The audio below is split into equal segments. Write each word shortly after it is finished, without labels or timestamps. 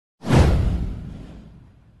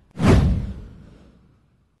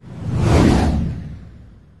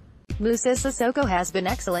Moussa Sissoko has been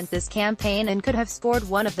excellent this campaign and could have scored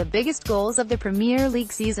one of the biggest goals of the Premier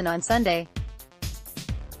League season on Sunday.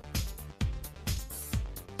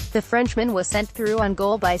 The Frenchman was sent through on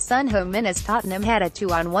goal by Son Heung-min as Tottenham had a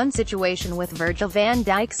 2-on-1 situation with Virgil van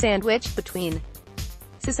Dijk sandwiched between.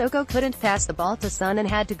 Sissoko couldn't pass the ball to Son and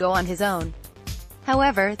had to go on his own.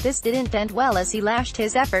 However, this didn't end well as he lashed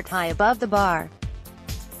his effort high above the bar.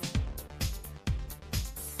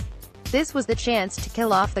 This was the chance to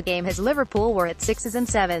kill off the game as Liverpool were at 6s and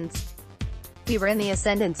 7s. We were in the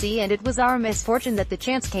ascendancy and it was our misfortune that the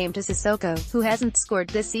chance came to Sissoko, who hasn't scored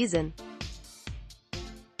this season.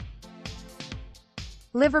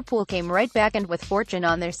 Liverpool came right back and with fortune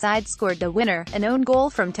on their side scored the winner, an own goal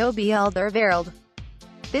from Toby Alderweireld.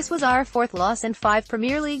 This was our 4th loss in 5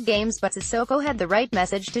 Premier League games, but Sissoko had the right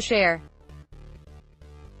message to share.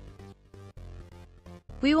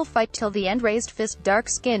 "We will fight till the end." Raised fist, dark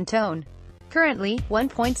skin tone. Currently, 1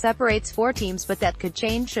 point separates 4 teams, but that could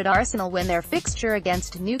change should Arsenal win their fixture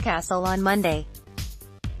against Newcastle on Monday.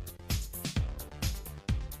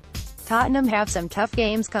 Tottenham have some tough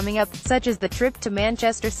games coming up, such as the trip to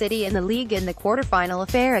Manchester City in the league and the quarter-final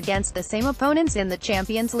affair against the same opponents in the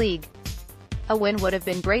Champions League. A win would have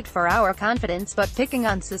been great for our confidence, but picking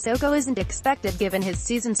on Sissoko isn't expected given his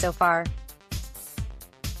season so far.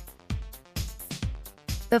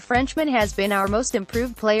 The Frenchman has been our most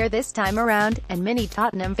improved player this time around, and many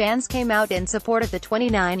Tottenham fans came out in support of the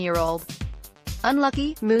 29-year-old.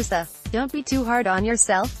 Unlucky, Moussa. Don't be too hard on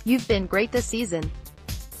yourself, you've been great this season.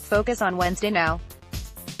 Focus on Wednesday now.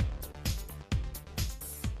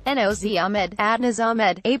 Noz Ahmed, Adnaz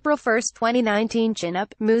Ahmed, April 1, 2019. Chin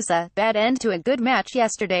up, Moussa. Bad end to a good match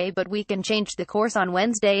yesterday, but we can change the course on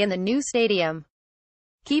Wednesday in the new stadium.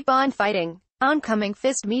 Keep on fighting. Oncoming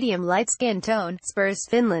fist, medium light skin tone. Spurs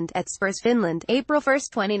Finland, at Spurs Finland, April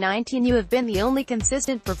 1, 2019. You have been the only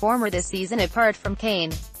consistent performer this season apart from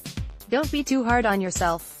Kane. Don't be too hard on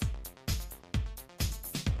yourself.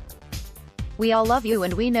 We all love you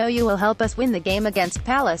and we know you will help us win the game against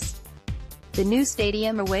Palace. The new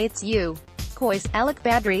stadium awaits you. Kois, Alec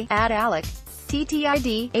Badri, @Alec.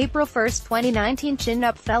 TTID, April 1, 2019. Chin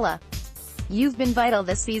up, fella. You've been vital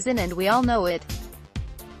this season and we all know it.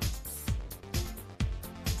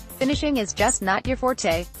 Finishing is just not your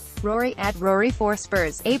forte. Rory,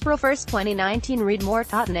 @Rory4Spurs, April 1, 2019. Read more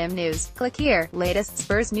Tottenham news. Click here. Latest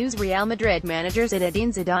Spurs news. Real Madrid manager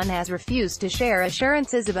Zinedine Zidane has refused to share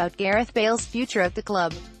assurances about Gareth Bale's future at the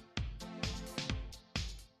club.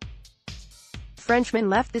 Frenchman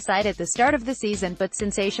left the side at the start of the season but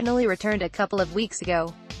sensationally returned a couple of weeks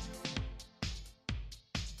ago.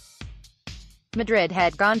 Madrid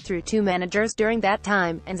had gone through 2 managers during that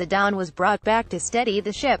time, and Zidane was brought back to steady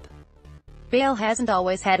the ship. Bale hasn't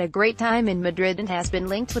always had a great time in Madrid and has been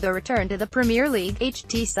linked with a return to the Premier League.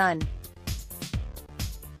 Sun.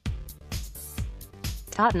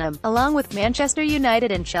 Tottenham, along with Manchester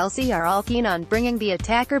United and Chelsea, are all keen on bringing the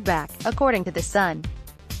attacker back, according to The Sun.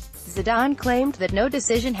 Zidane claimed that no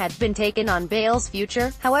decision had been taken on Bale's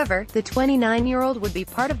future, however, the 29-year-old would be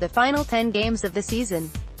part of the final 10 games of the season.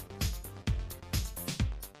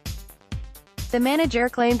 The manager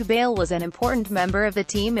claimed Bale was an important member of the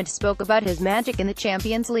team and spoke about his magic in the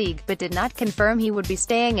Champions League, but did not confirm he would be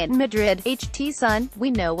staying at Madrid. Sun,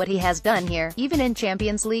 we know what he has done here, even in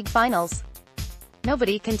Champions League finals.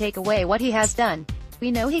 Nobody can take away what he has done. We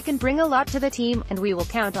know he can bring a lot to the team, and we will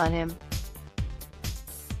count on him.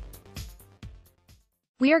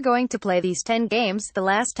 We are going to play these 10 games, the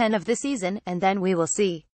last 10 of the season, and then we will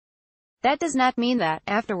see. That does not mean that,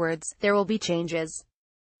 afterwards, there will be changes.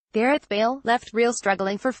 Gareth Bale left Real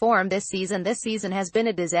struggling for form this season. This season has been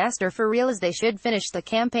a disaster for Real as they should finish the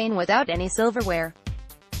campaign without any silverware.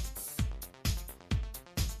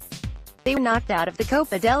 They were knocked out of the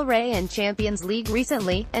Copa del Rey and Champions League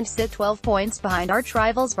recently, and sit 12 points behind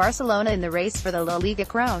arch-rivals Barcelona in the race for the La Liga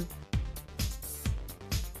crown.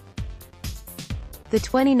 The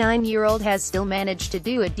 29-year-old has still managed to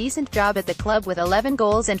do a decent job at the club with 11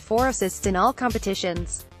 goals and 4 assists in all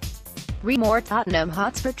competitions. Read more Tottenham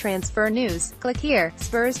Hotspur transfer news. Click here.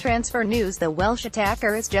 Spurs transfer news. The Welsh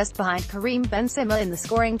attacker is just behind Karim Benzema in the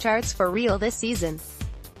scoring charts for Real this season.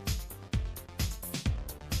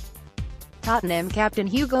 Tottenham captain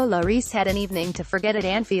Hugo Lloris had an evening to forget at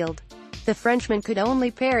Anfield. The Frenchman could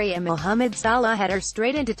only parry a Mohamed Salah header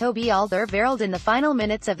straight into Toby Alderweireld in the final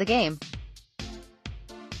minutes of the game.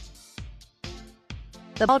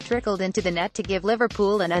 The ball trickled into the net to give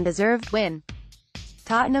Liverpool an undeserved win.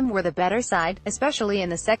 Tottenham were the better side, especially in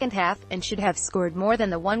the second half, and should have scored more than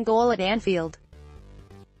the 1 goal at Anfield.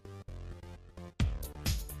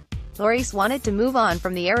 Lloris wanted to move on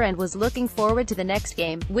from the era and was looking forward to the next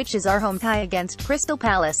game, which is our home tie against Crystal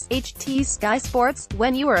Palace. HT Sky Sports,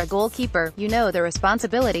 when you are a goalkeeper, you know the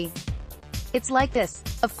responsibility. It's like this.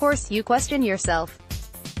 Of course you question yourself.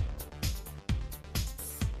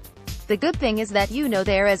 The good thing is that you know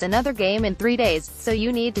there is another game in 3 days, so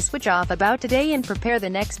you need to switch off about today and prepare the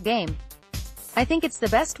next game. I think it's the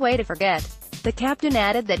best way to forget. The captain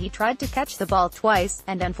added that he tried to catch the ball twice,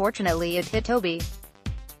 and unfortunately it hit Toby.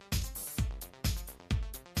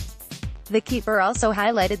 The keeper also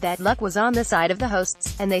highlighted that luck was on the side of the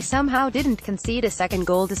hosts, and they somehow didn't concede a second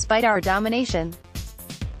goal despite our domination.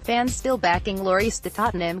 Fans still backing Lloris. The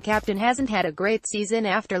Tottenham captain hasn't had a great season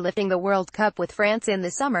after lifting the World Cup with France in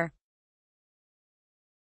the summer.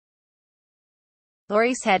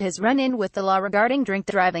 Lloris had his run-in with the law regarding drink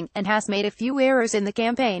driving, and has made a few errors in the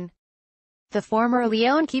campaign. The former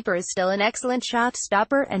Lyon keeper is still an excellent shot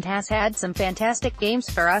stopper, and has had some fantastic games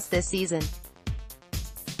for us this season.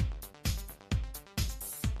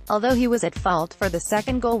 Although he was at fault for the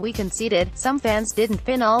second goal we conceded, some fans didn't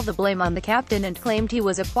pin all the blame on the captain and claimed he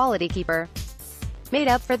was a quality keeper. Made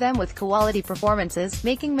up for them with quality performances,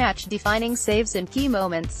 making match-defining saves in key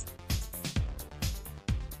moments.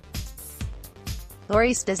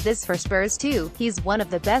 Lloris does this for Spurs too. He's one of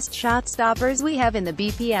the best shot stoppers we have in the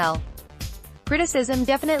BPL. Criticism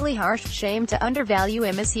definitely harsh. Shame to undervalue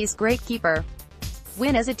him as he's great keeper.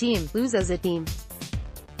 Win as a team, lose as a team.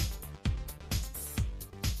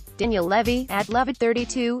 Daniel Levy, at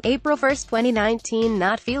 @Loveit32, April 1, 2019.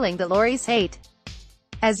 Not feeling the Lloris hate.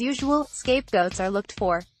 As usual, scapegoats are looked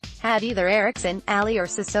for. Had either Eriksen, Ali or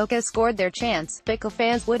Sissoko scored their chance, fickle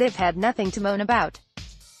fans would have had nothing to moan about.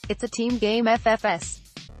 It's a team game. FFS.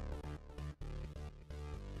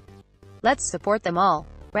 Let's support them all.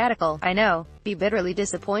 Radical, I know. Be bitterly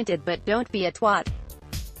disappointed but don't be a twat.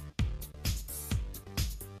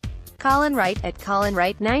 Colin Wright, at Colin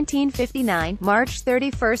Wright 1959, March 31,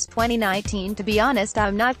 2019. To be honest,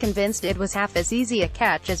 I'm not convinced it was half as easy a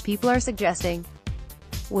catch as people are suggesting.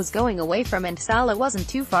 Was going away from and Salah wasn't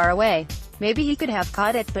too far away. Maybe he could have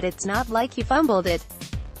caught it, but it's not like he fumbled it.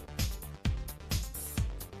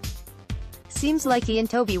 Seems like he and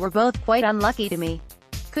Toby were both quite unlucky to me.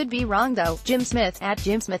 Could be wrong though. Jim Smith, at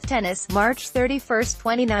Jim Smith Tennis, March 31,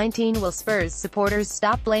 2019. Will Spurs supporters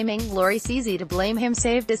stop blaming Lloris? Easy to blame him.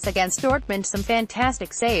 Saved us against Dortmund. Some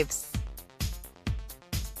fantastic saves.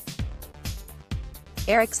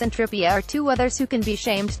 Eriksen, Trippier are two others who can be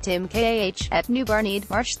shamed. Tim KH, at New Barney,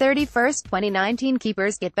 March 31, 2019.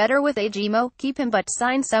 Keepers get better with age. Emo, keep him but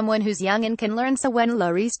sign someone who's young and can learn, so when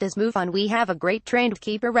Lloris does move on we have a great trained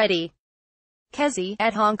keeper ready. Kezi,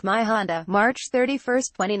 at Honk My Honda, March 31,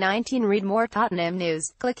 2019. Read more Tottenham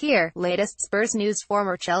news. Click here. Latest Spurs news.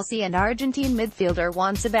 Former Chelsea and Argentine midfielder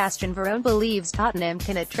Juan Sebastian Veron believes Tottenham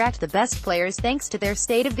can attract the best players thanks to their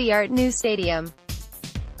state-of-the-art new stadium.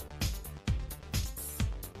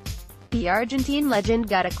 The Argentine legend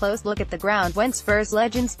got a close look at the ground when Spurs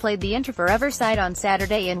legends played the Inter Forever side on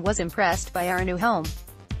Saturday and was impressed by our new home.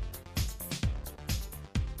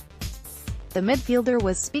 The midfielder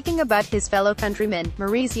was speaking about his fellow countryman,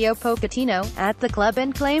 Mauricio Pochettino, at the club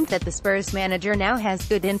and claimed that the Spurs manager now has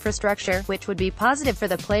good infrastructure, which would be positive for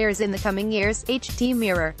the players in the coming years. HT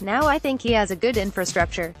Mirror, now I think he has a good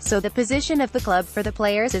infrastructure, so the position of the club for the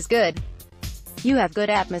players is good. You have good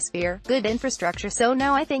atmosphere, good infrastructure, so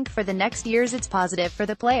now I think for the next years it's positive for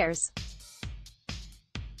the players.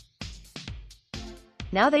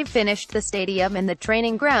 Now they've finished the stadium and the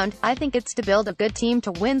training ground, I think it's to build a good team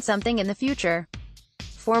to win something in the future.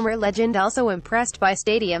 Former legend also impressed by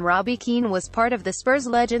stadium. Robbie Keane was part of the Spurs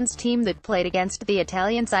Legends team that played against the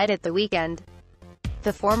Italian side at the weekend.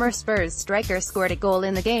 The former Spurs striker scored a goal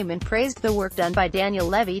in the game and praised the work done by Daniel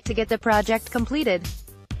Levy to get the project completed.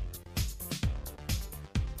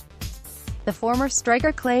 The former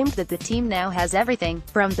striker claimed that the team now has everything,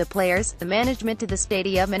 from the players, the management to the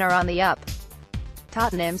stadium, and are on the up.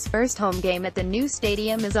 Tottenham's first home game at the new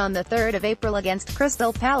stadium is on the 3rd of April against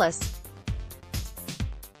Crystal Palace.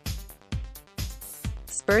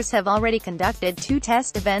 Spurs have already conducted 2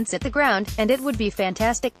 test events at the ground, and it would be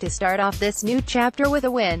fantastic to start off this new chapter with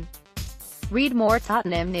a win. Read more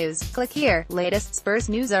Tottenham news. Click here. Latest Spurs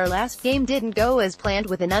news. Our last game didn't go as planned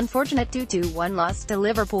with an unfortunate 2-1 loss to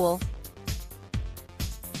Liverpool.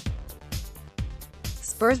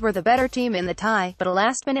 Spurs were the better team in the tie, but a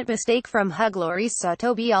last-minute mistake from Hugo Lloris saw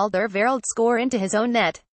Toby Alderweireld score into his own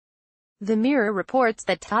net. The Mirror reports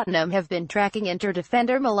that Tottenham have been tracking Inter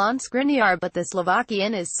defender Milan Skriniar, but the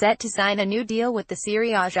Slovakian is set to sign a new deal with the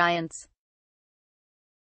Serie A giants.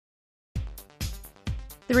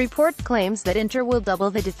 The report claims that Inter will double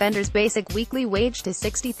the defender's basic weekly wage to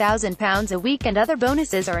 £60,000 a week and other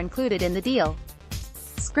bonuses are included in the deal.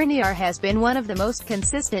 Skriniar has been one of the most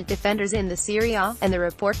consistent defenders in the Serie A, and the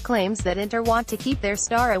report claims that Inter want to keep their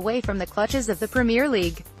star away from the clutches of the Premier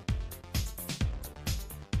League.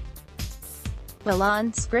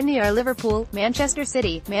 Milan, Skriniar, Liverpool, Manchester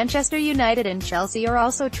City, Manchester United and Chelsea are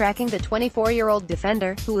also tracking the 24-year-old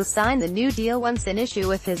defender, who will sign the new deal once an issue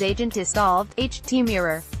with his agent is solved. HT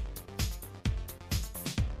Mirror.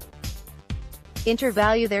 Inter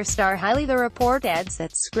value their star highly. The report adds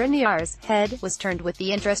that Skriniar's head was turned with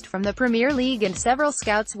the interest from the Premier League and several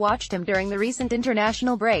scouts watched him during the recent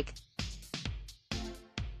international break.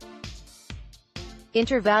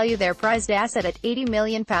 Inter value their prized asset at £80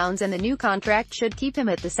 million and the new contract should keep him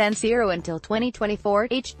at the San Siro until 2024.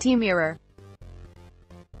 HT Mirror.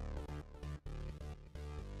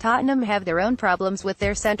 Tottenham have their own problems with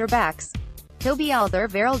their centre-backs. Toby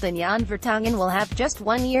Alderweireld and Jan Vertonghen will have just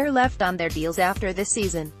 1 year left on their deals after this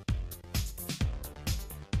season.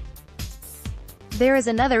 There is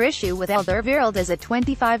another issue with Alderweireld as a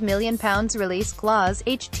 £25 million release clause,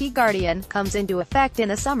 HT Guardian, comes into effect in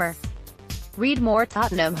the summer. Read more.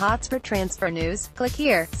 Tottenham Hotspur transfer news. Click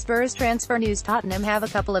here. Spurs transfer news. Tottenham have a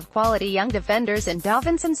couple of quality young defenders in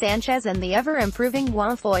Davinson Sanchez and the ever-improving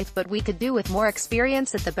Juan Foyth, but we could do with more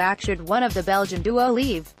experience at the back should one of the Belgian duo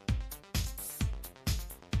leave.